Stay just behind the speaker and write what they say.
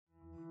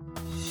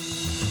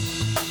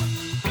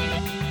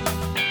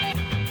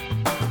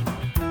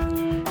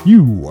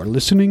You are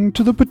listening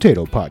to the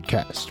Potato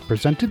Podcast,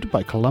 presented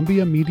by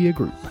Columbia Media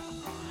Group.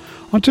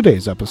 On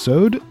today's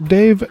episode,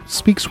 Dave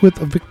speaks with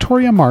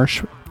Victoria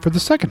Marsh for the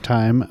second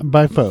time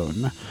by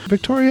phone.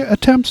 Victoria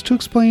attempts to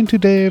explain to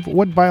Dave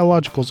what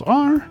biologicals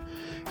are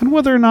and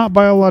whether or not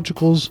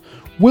biologicals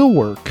will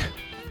work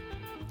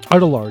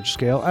at a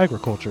large-scale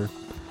agriculture.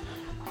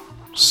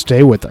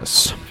 Stay with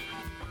us.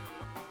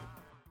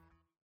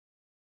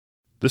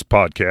 This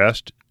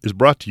podcast is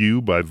brought to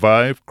you by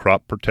Vive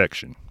Crop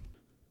Protection.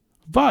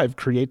 Vive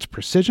creates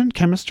precision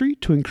chemistry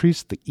to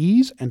increase the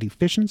ease and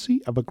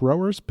efficiency of a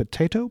grower's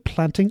potato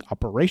planting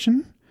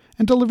operation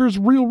and delivers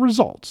real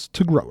results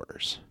to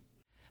growers.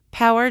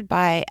 Powered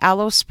by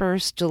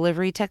Allosperse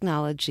delivery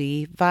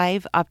technology,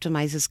 Vive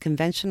optimizes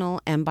conventional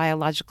and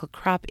biological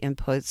crop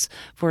inputs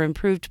for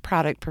improved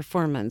product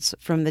performance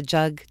from the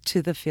jug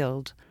to the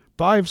field.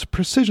 Vive's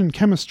precision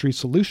chemistry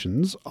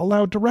solutions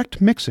allow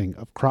direct mixing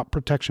of crop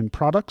protection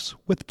products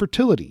with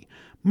fertility,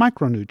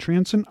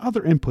 micronutrients, and other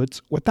inputs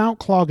without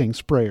clogging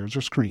sprayers or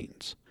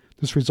screens.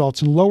 This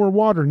results in lower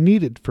water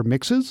needed for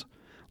mixes,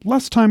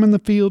 less time in the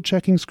field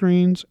checking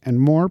screens, and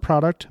more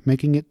product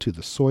making it to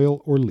the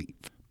soil or leaf.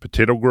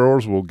 Potato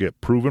growers will get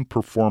proven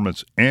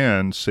performance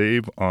and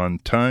save on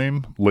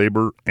time,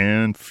 labor,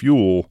 and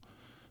fuel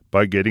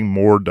by getting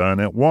more done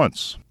at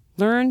once.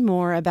 Learn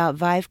more about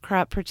Vive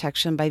Crop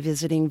Protection by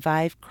visiting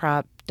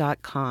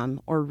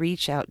vivecrop.com or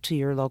reach out to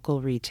your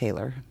local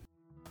retailer.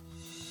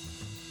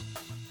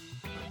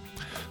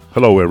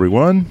 Hello,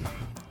 everyone.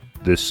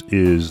 This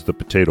is the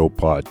Potato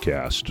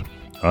Podcast.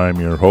 I'm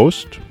your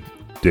host,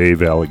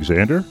 Dave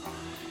Alexander,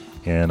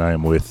 and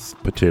I'm with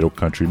Potato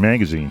Country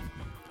Magazine.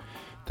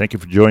 Thank you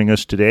for joining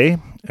us today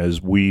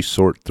as we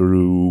sort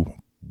through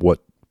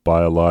what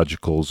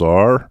biologicals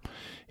are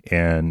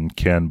and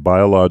can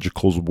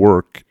biologicals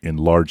work in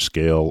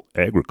large-scale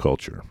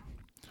agriculture.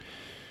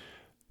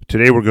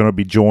 Today we're going to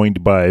be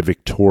joined by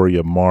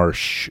Victoria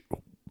Marsh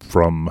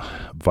from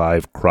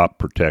Vive Crop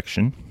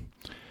Protection.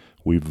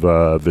 We've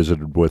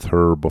visited with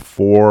her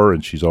before,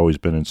 and she's always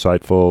been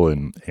insightful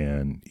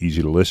and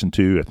easy to listen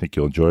to. I think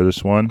you'll enjoy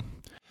this one.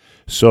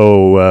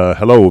 So,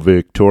 hello,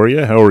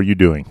 Victoria. How are you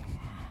doing?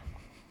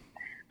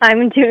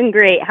 I'm doing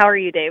great. How are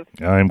you, Dave?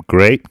 I'm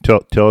great.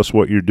 Tell us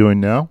what you're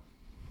doing now.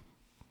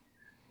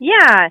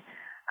 Yeah.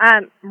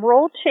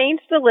 Role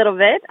changed a little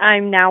bit.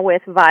 I'm now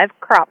with Vive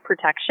Crop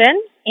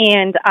Protection,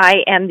 and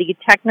I am the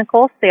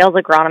technical sales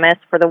agronomist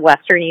for the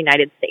Western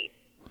United States.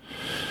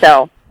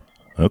 So,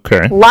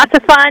 okay. Lots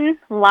of fun,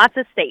 lots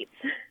of states.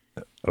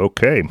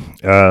 Okay.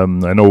 I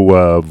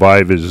know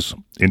Vive is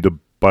into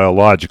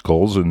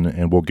biologicals,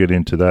 and we'll get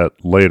into that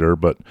later,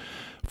 but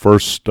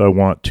first I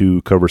want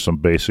to cover some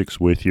basics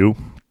with you.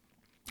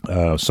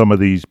 Some of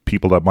these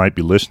people that might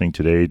be listening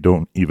today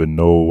don't even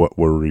know what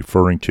we're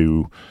referring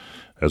to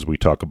as we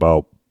talk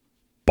about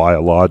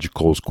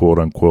biologicals, quote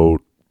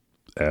unquote,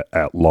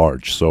 at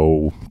large.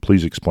 So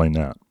please explain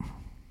that.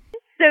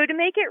 So to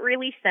make it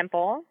really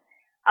simple,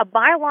 a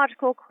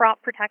biological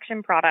crop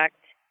protection product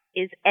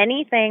is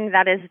anything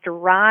that is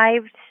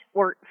derived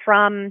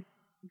from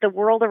the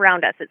world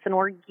around us. It's an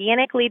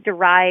organically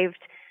derived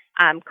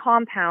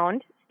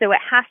compound, so it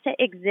has to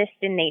exist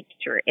in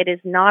nature. It is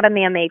not a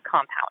man-made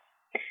compound.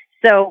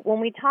 So when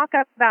we talk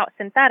about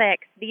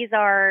synthetics, these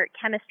are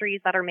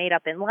chemistries that are made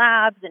up in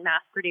labs and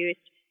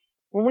mass-produced.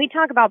 When we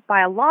talk about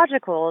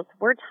biologicals,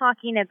 we're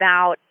talking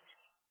about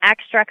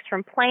extracts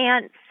from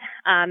plants,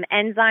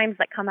 enzymes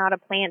that come out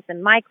of plants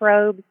and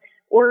microbes,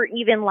 or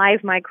even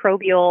live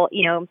microbial,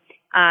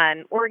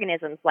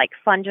 organisms like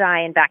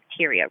fungi and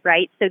bacteria,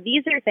 right? So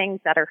these are things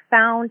that are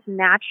found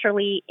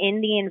naturally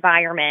in the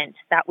environment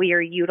that we are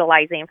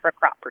utilizing for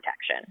crop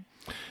protection.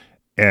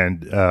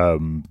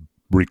 And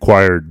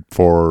required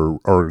for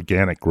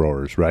organic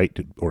growers, right?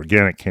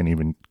 Organic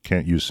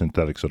can't use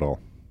synthetics at all.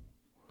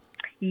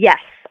 Yes,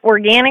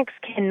 organics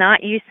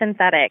cannot use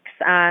synthetics.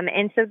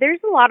 And so there's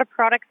a lot of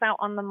products out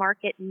on the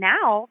market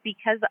now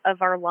because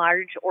of our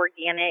large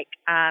organic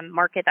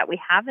market that we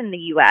have in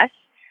the U.S.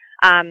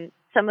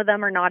 Some of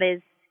them are not as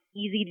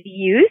easy to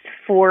use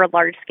for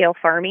large-scale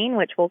farming,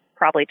 which we'll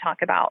probably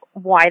talk about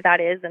why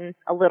that is in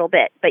a little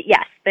bit. But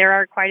yes, there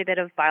are quite a bit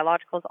of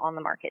biologicals on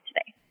the market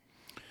today.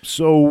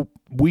 So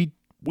we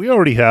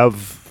already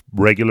have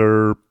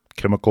regular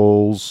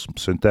chemicals,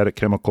 synthetic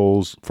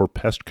chemicals for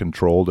pest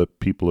control that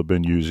people have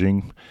been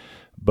using.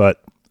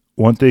 But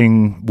one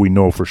thing we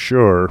know for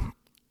sure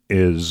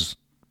is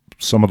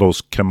some of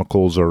those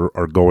chemicals are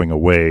going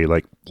away,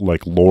 like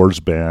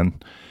Lorsban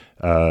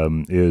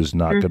is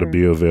not going to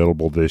be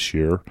available this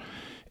year.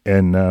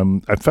 And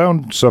I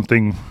found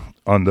something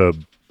on the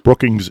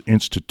Brookings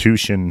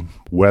Institution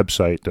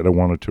website that I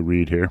wanted to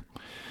read here.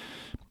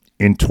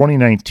 In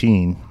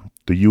 2019,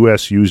 the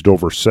U.S. used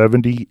over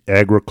 70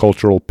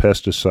 agricultural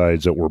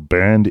pesticides that were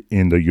banned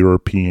in the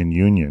European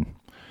Union,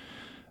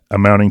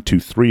 amounting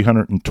to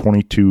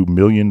 322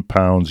 million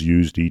pounds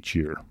used each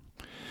year.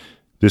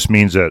 This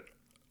means that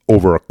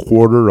over a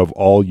quarter of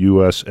all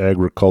U.S.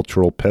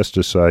 agricultural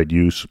pesticide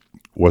use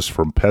was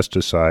from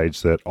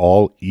pesticides that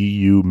all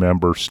EU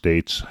member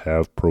states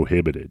have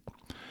prohibited.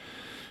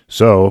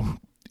 So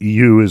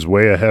EU is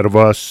way ahead of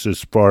us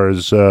as far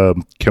as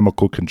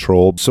chemical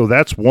control. So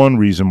that's one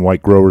reason why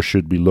growers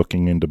should be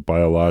looking into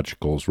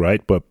biologicals,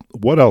 right? But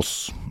what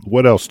else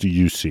do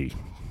you see?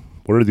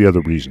 What are the other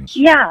reasons?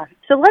 Yeah,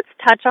 so let's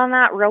touch on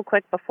that real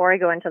quick before I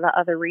go into the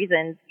other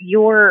reasons.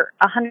 You're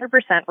 100%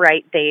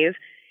 right, Dave,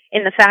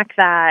 in the fact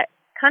that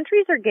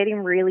countries are getting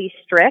really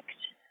strict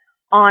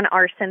on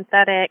our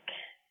synthetic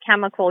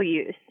chemical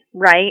use,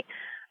 right?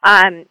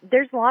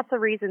 There's lots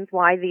of reasons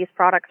why these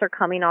products are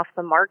coming off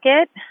the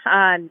market.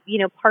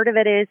 Part of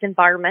it is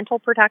environmental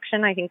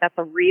protection. I think that's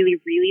a really,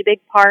 really big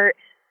part.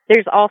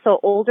 There's also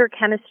older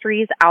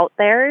chemistries out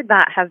there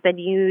that have been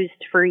used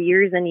for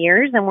years and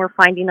years, and we're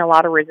finding a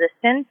lot of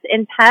resistance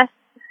in pests.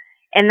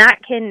 And that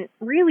can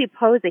really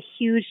pose a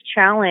huge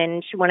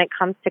challenge when it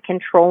comes to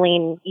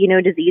controlling,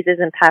 diseases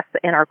and pests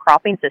in our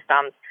cropping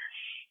systems.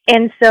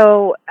 And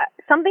so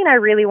something I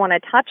really want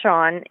to touch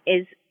on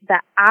is the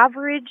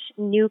average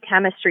new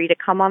chemistry to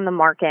come on the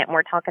market, and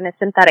we're talking a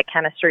synthetic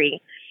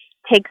chemistry,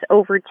 takes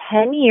over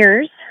 10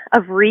 years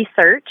of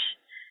research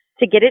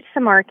to get it to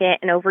market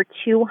and over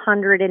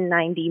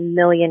 $290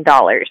 million.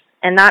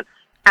 And that's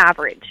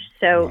average.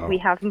 So wow. We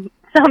have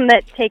some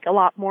that take a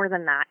lot more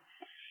than that.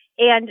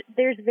 And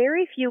there's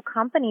very few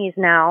companies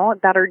now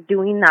that are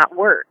doing that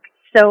work.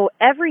 So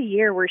every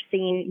year we're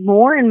seeing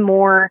more and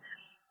more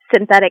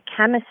synthetic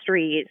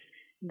chemistries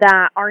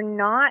that are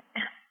not,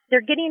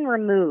 they're getting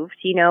removed,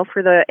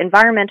 for the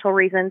environmental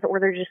reasons, or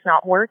they're just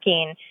not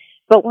working.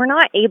 But we're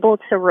not able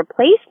to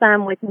replace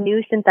them with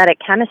new synthetic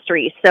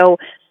chemistries. So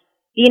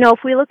if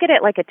we look at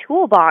it like a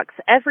toolbox,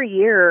 every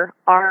year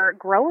our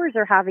growers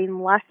are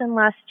having less and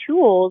less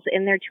tools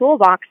in their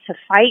toolbox to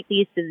fight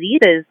these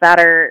diseases that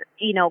are,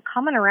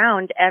 coming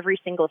around every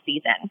single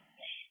season.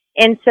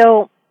 And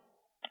so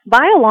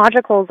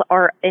biologicals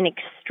are an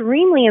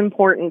extremely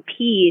important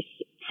piece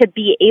to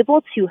be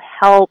able to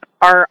help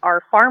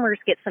our farmers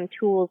get some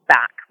tools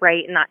back,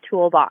 right, in that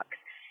toolbox.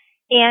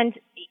 And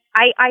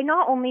I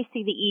not only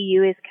see the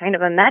EU as kind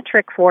of a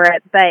metric for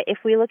it, but if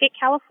we look at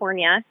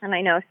California, and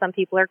I know some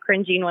people are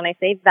cringing when I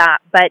say that,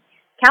 but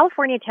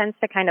California tends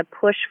to kind of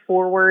push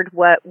forward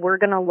what we're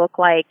going to look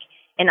like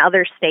in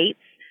other states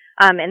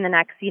in the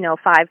next,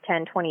 5,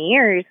 10, 20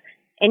 years.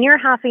 And you're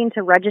having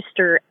to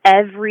register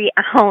every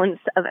ounce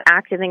of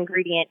active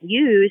ingredient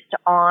used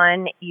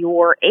on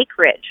your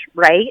acreage,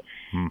 right?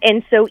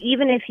 And so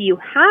even if you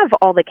have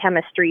all the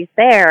chemistries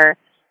there,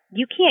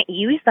 you can't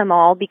use them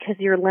all because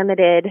you're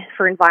limited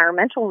for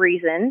environmental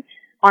reasons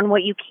on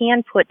what you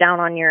can put down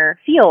on your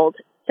field.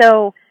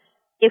 So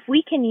if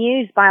we can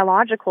use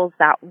biologicals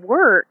that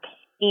work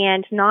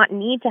and not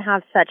need to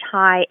have such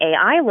high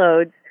AI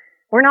loads,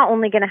 we're not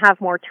only going to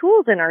have more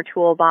tools in our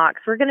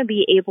toolbox, we're going to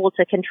be able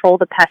to control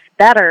the pests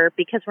better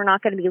because we're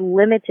not going to be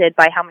limited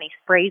by how many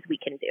sprays we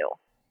can do.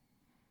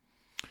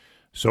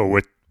 So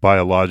with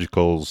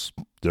biologicals,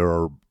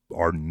 there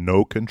are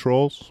no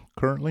controls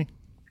currently?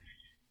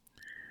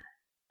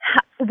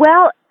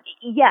 Well,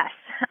 yes.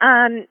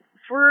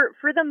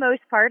 For the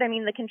most part,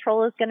 the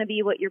control is going to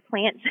be what your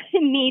plants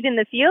need in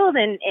the field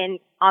and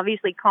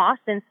obviously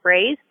cost and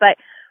sprays. But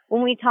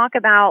when we talk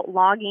about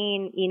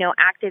logging,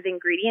 active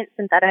ingredients,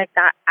 synthetic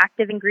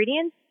active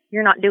ingredients,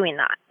 you're not doing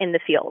that in the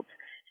field.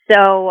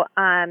 So,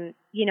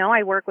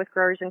 I work with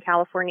growers in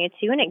California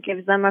too, and it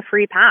gives them a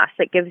free pass.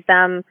 It gives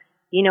them,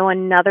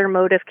 another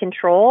mode of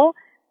control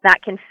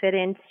that can fit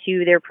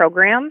into their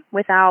program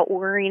without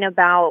worrying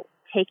about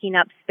taking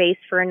up space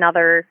for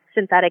another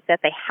synthetic that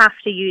they have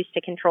to use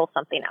to control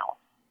something else.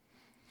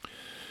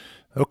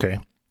 Okay.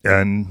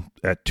 And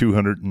at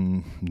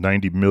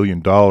 $290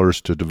 million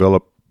to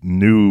develop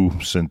new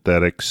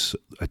synthetics,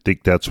 I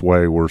think that's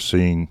why we're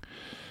seeing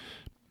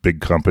big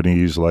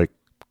companies like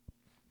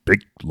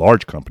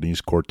large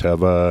companies,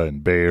 Corteva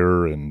and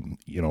Bayer, and,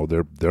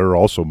 they're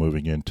also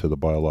moving into the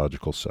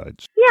biological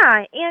sides.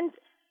 Yeah. And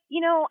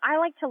I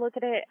like to look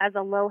at it as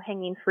a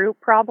low-hanging fruit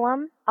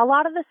problem. A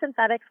lot of the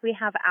synthetics we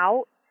have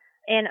out,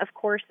 and of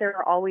course there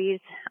are always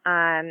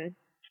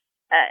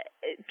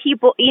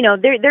people,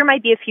 there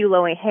might be a few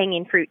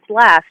low-hanging fruits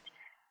left,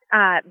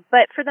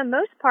 but for the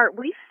most part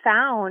we've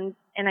found,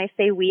 and I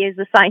say we as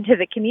the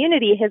scientific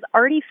community, has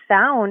already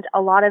found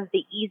a lot of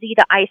the easy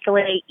to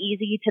isolate,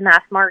 easy to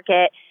mass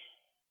market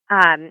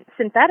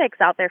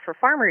synthetics out there for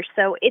farmers.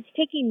 So it's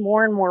taking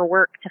more and more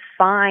work to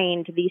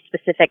find these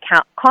specific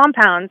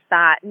compounds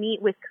that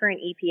meet with current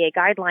EPA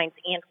guidelines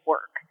and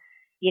work.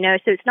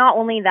 So it's not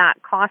only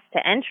that cost to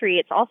entry,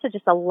 it's also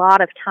just a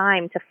lot of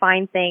time to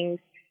find things,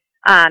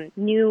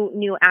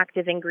 new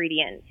active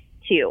ingredients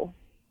too.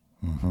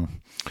 Mm-hmm.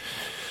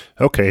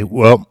 Okay.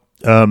 Well,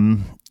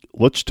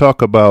 let's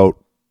talk about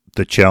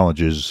the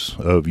challenges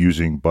of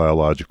using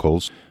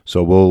biologicals.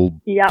 So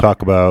let's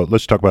talk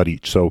about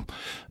each. So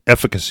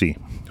efficacy,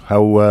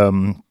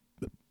 how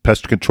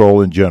pest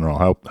control in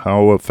general,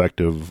 how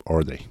effective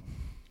are they?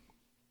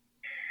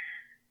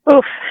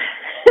 Oof.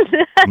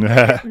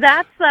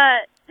 That's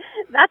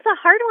a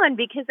hard one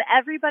because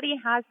everybody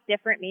has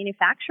different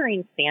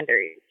manufacturing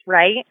standards,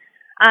 right?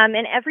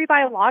 And every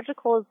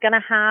biological is going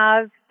to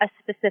have a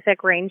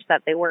specific range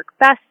that they work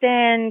best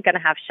in, going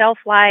to have shelf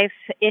life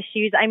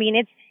issues. I mean,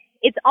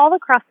 it's all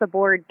across the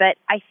board, but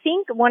I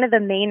think one of the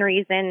main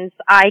reasons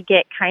I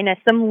get kind of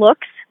some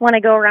looks when I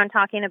go around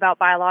talking about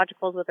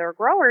biologicals with our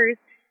growers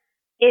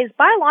is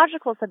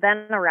biologicals have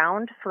been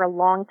around for a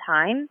long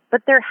time,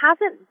 but there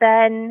hasn't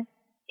been,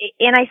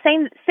 and I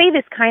say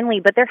this kindly,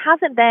 but there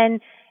hasn't been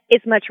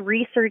as much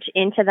research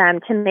into them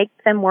to make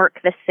them work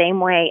the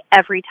same way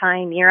every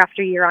time, year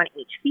after year on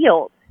each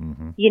field.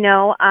 Mm-hmm. You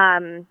know,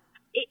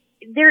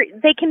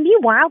 they can be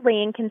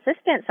wildly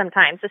inconsistent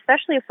sometimes,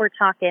 especially if we're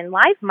talking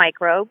live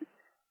microbes.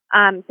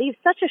 They have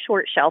such a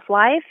short shelf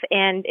life,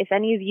 and if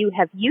any of you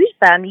have used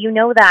them, you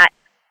know that,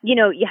 you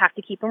know, you have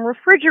to keep them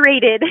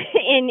refrigerated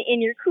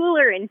in your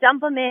cooler and dump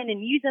them in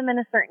and use them in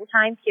a certain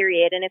time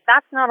period. And if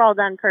that's not all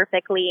done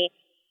perfectly,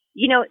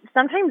 you know,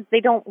 sometimes they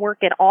don't work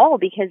at all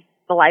because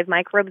the live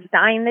microbes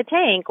die in the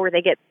tank, or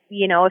they get,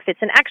 you know, if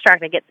it's an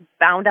extract, it gets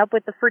bound up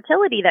with the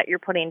fertility that you're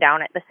putting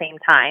down at the same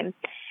time.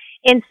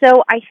 And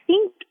so I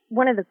think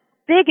one of the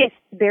biggest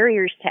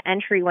barriers to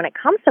entry when it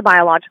comes to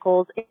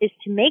biologicals is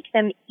to make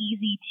them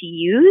easy to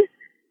use,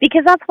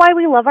 because that's why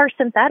we love our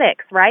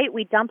synthetics, right?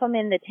 We dump them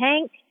in the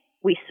tank,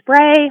 we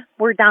spray,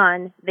 we're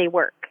done, they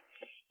work.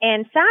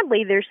 And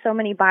sadly, there's so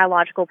many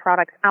biological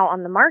products out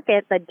on the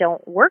market that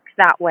don't work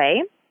that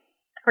way,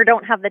 or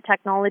don't have the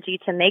technology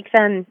to make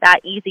them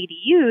that easy to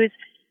use,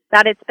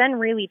 that it's been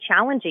really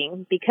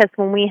challenging, because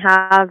when we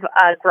have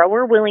a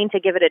grower willing to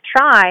give it a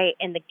try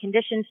and the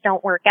conditions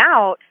don't work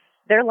out,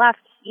 they're left,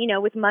 you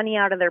know, with money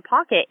out of their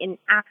pocket and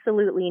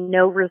absolutely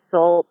no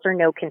results or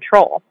no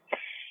control.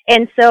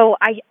 And so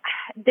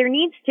there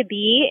needs to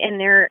be,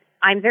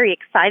 I'm very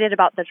excited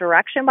about the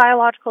direction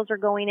biologicals are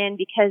going in,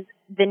 because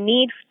the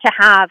need to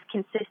have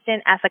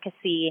consistent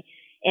efficacy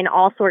in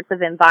all sorts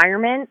of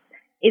environments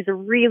is a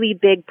really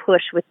big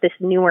push with this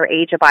newer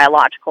age of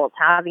biologicals,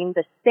 having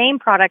the same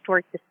product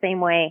work the same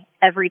way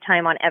every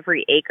time on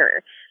every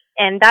acre.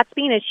 And that's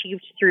being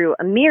achieved through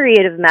a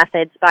myriad of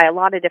methods by a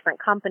lot of different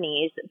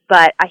companies.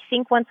 But I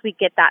think once we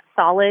get that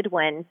solid,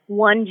 when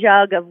one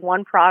jug of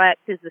one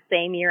product is the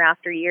same year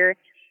after year,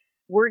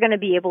 we're going to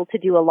be able to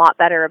do a lot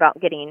better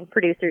about getting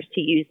producers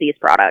to use these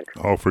products.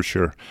 Oh, for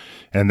sure.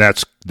 And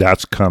that's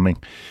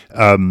coming.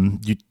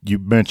 You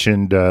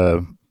mentioned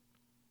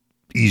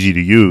easy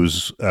to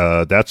use.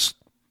 That's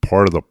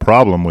part of the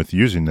problem with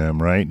using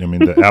them, right? I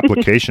mean, the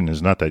application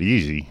is not that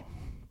easy.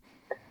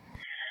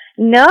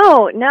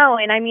 No.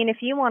 And I mean, if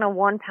you want a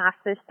one-pass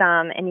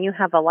system and you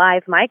have a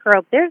live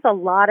microbe, there's a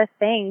lot of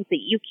things that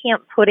you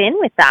can't put in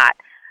with that.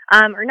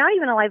 Or not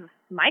even a live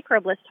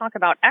microbe. Let's talk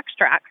about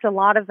extracts. A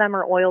lot of them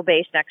are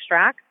oil-based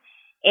extracts,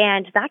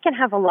 and that can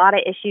have a lot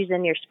of issues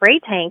in your spray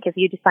tank if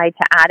you decide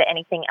to add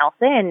anything else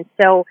in.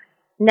 So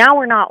now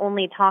we're not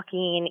only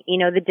talking, you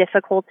know, the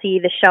difficulty,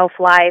 the shelf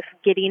life,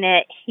 getting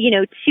it, you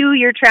know, to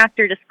your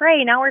tractor to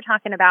spray. Now we're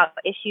talking about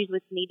issues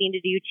with needing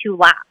to do 2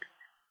 laps,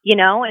 you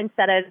know,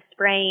 instead of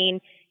spraying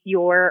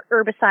your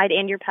herbicide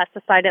and your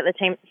pesticide at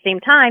the same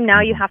time.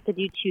 Now you have to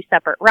do 2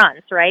 separate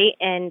runs, right?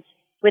 And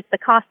with the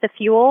cost of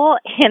fuel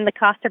and the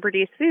cost to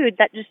produce food,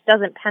 that just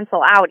doesn't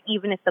pencil out,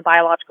 even if the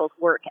biologicals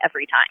work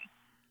every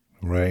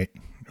time.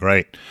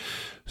 Right.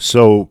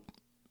 So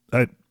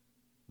the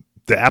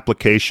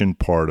application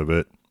part of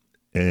it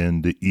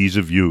and the ease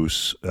of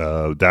use,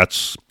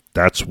 that's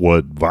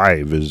what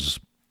Vive is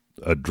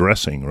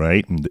addressing,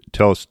 right? And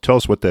tell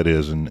us what that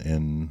is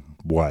and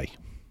why.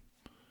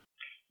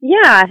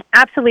 Yeah,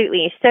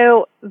 absolutely.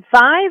 So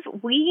Vive,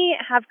 we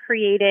have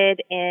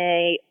created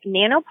a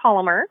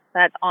nanopolymer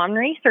that's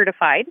OMRI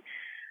certified.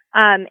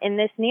 And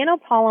this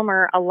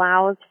nanopolymer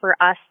allows for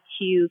us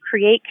to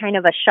create kind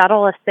of a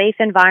shuttle, a safe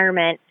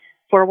environment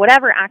for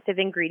whatever active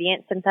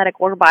ingredient, synthetic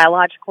or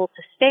biological,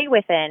 to stay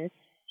within.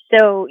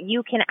 So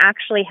you can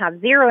actually have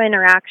zero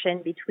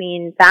interaction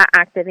between that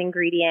active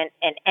ingredient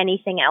and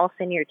anything else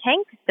in your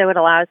tank. So it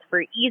allows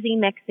for easy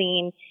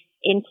mixing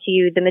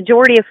into the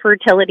majority of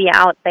fertility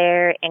out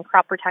there and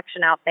crop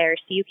protection out there,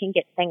 so you can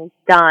get things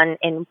done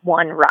in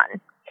one run.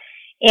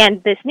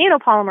 And this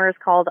nanopolymer is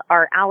called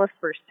our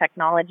AlloSPERS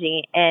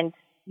technology, and,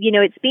 you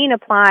know, it's being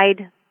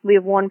applied. We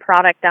have one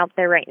product out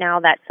there right now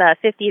that's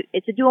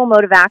it's a dual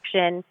mode of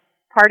action.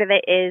 Part of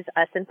it is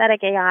a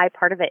synthetic AI,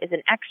 part of it is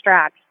an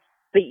extract,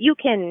 but you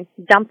can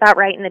dump that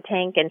right in the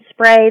tank and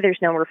spray. There's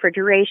no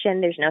refrigeration,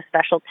 there's no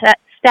special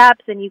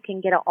steps, and you can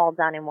get it all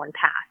done in one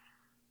pass.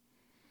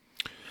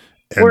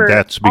 And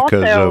that's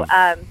because also,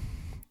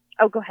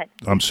 of... go ahead.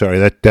 I'm sorry.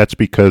 That's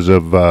because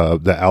of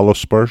the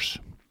AlloSPERS?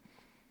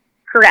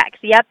 Correct.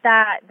 Yep,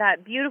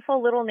 that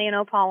beautiful little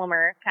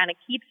nanopolymer kind of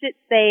keeps it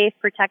safe,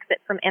 protects it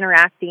from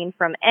interacting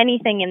from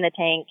anything in the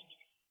tank,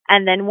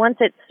 and then once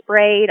it's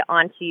sprayed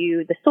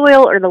onto the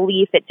soil or the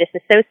leaf, it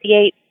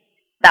disassociates.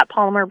 That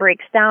polymer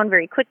breaks down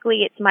very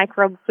quickly. It's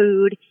microbe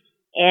food,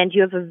 and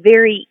you have a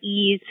very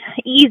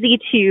easy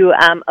to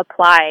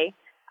apply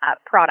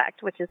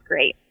product, which is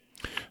great.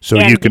 So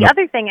and you can. The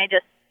other thing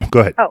Go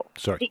ahead. Oh,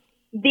 sorry.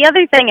 The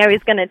other thing I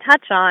was going to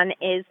touch on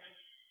is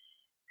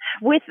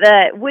with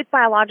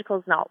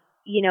biologicals now,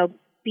 you know,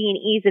 being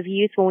ease of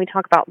use, when we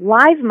talk about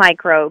live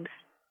microbes,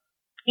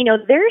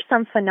 there's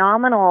some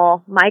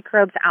phenomenal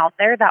microbes out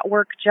there that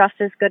work just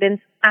as good as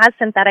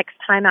synthetics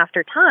time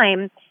after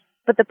time,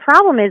 but the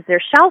problem is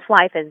their shelf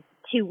life is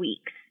 2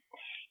 weeks.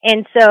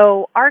 And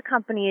so our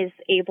company is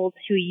able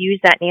to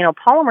use that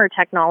nanopolymer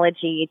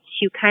technology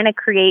to kind of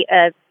create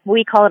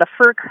we call it a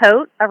fur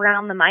coat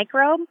around the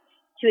microbe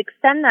to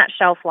extend that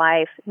shelf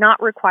life,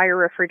 not require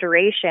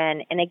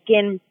refrigeration, and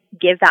again,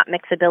 give that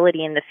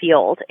mixability in the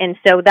field. And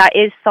so that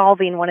is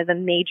solving one of the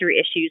major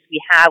issues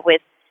we have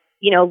with,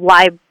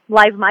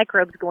 live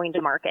microbes going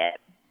to market.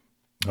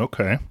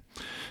 Okay.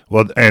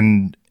 Well,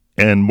 and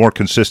more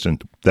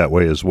consistent that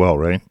way as well,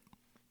 right?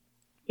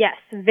 Yes,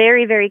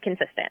 very, very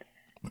consistent.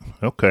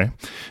 Okay.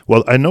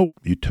 Well, I know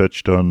you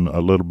touched on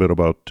a little bit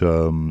about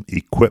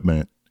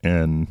equipment,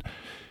 and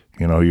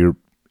you're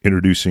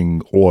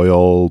introducing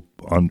oil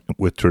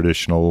with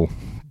traditional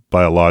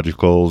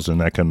biologicals,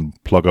 and that can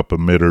plug up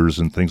emitters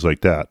and things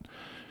like that.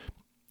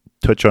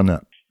 Touch on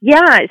that.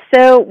 Yeah.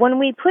 So when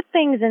we put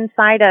things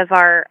inside of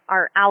our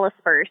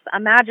Allospurs,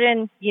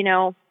 imagine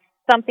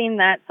something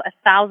that's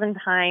 10,000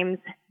 times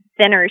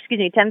thinner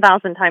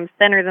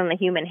than the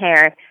human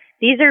hair.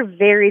 These are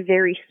very,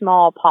 very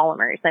small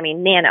polymers. I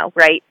mean, nano,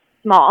 right?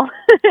 Small.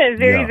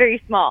 Very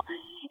small.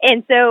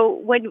 And so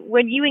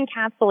when you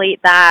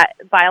encapsulate that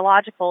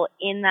biological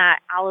in that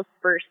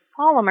Allospurs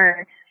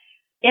polymer,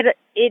 it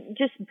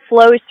just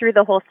flows through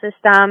the whole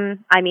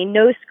system. I mean,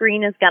 no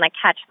screen is going to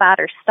catch that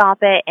or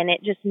stop it, and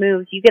it just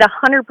moves. You get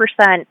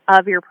 100%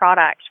 of your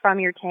product from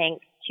your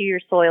tank to your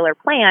soil or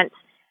plant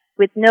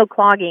with no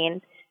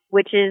clogging,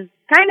 which is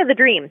kind of the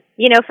dream,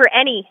 for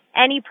any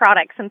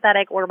product,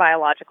 synthetic or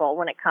biological,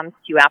 when it comes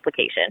to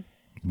application.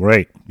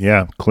 Right.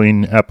 Yeah.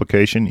 Clean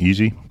application,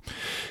 easy.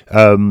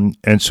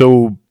 And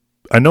so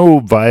I know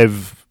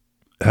Vive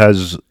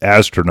has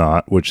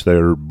Astronaut, which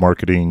they're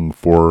marketing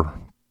for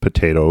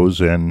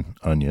potatoes and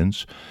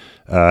onions.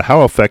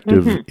 How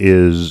effective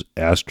is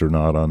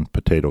Astronaut on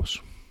potatoes?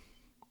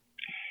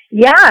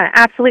 Yeah,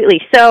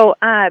 absolutely. So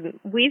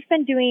we've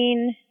been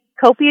doing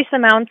copious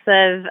amounts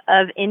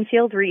of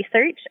in-field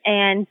research,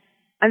 and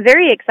I'm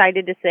very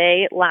excited to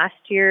say last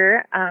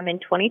year in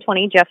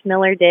 2020,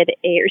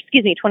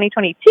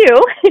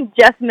 2022,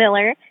 Jeff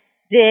Miller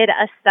did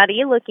a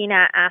study looking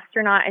at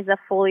Astronaut as a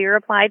foliar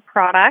applied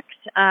product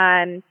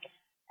on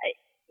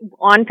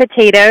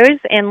potatoes,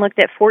 and looked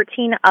at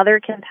 14 other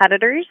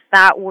competitors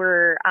that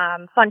were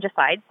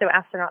fungicides. So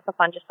Astronaut's a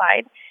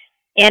fungicide.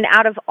 And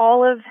out of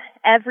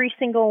every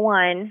single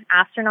one,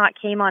 Astronaut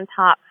came on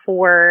top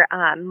for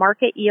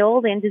market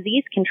yield and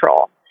disease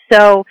control.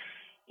 So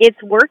it's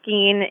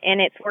working,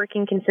 and it's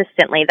working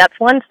consistently. That's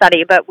one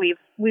study, but we've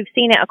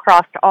seen it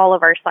across all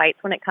of our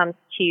sites when it comes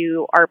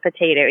to our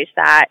potatoes,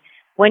 that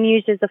when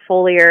used as a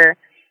foliar,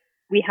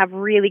 we have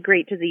really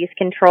great disease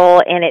control,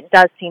 and it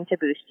does seem to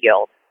boost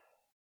yield.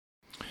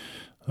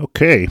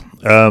 Okay.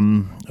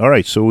 All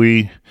right. So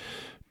we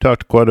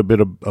talked quite a bit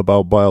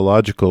about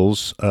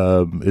biologicals.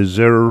 Is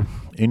there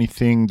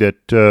anything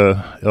that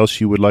else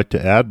you would like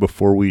to add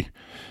before we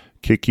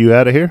kick you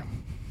out of here?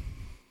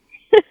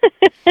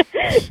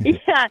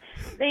 Yeah,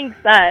 thanks.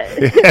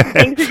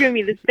 Thanks for giving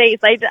me the space.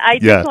 I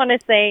just want to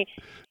say,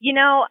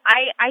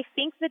 I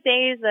think the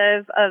days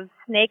of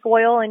snake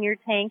oil in your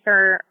tank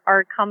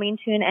are coming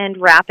to an end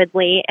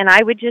rapidly, and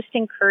I would just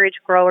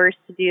encourage growers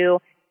to do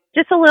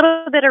just a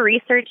little bit of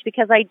research,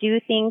 because I do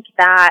think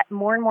that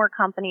more and more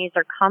companies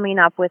are coming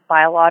up with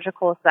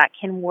biologicals that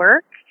can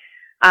work,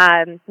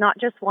 not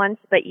just once,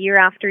 but year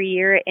after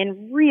year,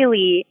 and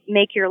really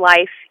make your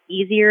life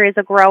easier as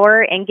a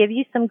grower and give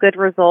you some good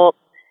results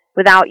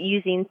without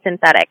using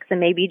synthetics, and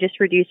maybe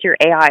just reduce your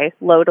AI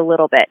load a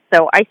little bit.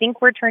 So I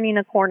think we're turning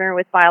a corner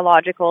with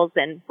biologicals,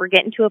 and we're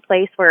getting to a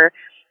place where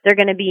they're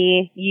going to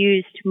be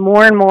used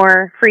more and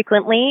more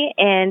frequently,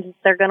 and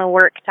they're going to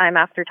work time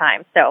after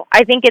time. So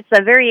I think it's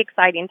a very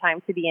exciting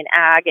time to be in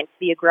ag and to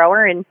be a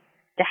grower and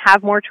to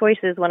have more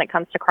choices when it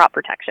comes to crop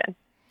protection.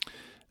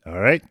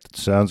 All right.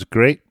 Sounds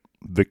great.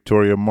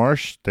 Victoria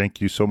Marsh, thank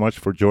you so much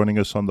for joining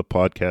us on the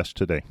podcast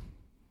today.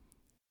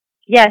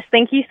 Yes,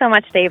 thank you so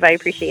much, Dave. I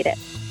appreciate it.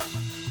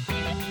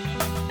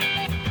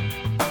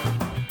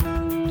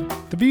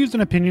 The views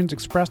and opinions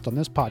expressed on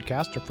this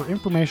podcast are for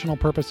informational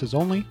purposes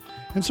only,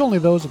 and solely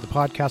those of the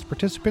podcast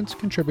participants,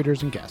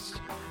 contributors, and guests.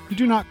 We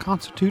do not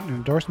constitute an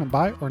endorsement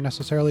by or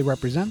necessarily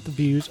represent the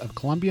views of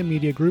Columbia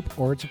Media Group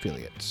or its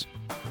affiliates.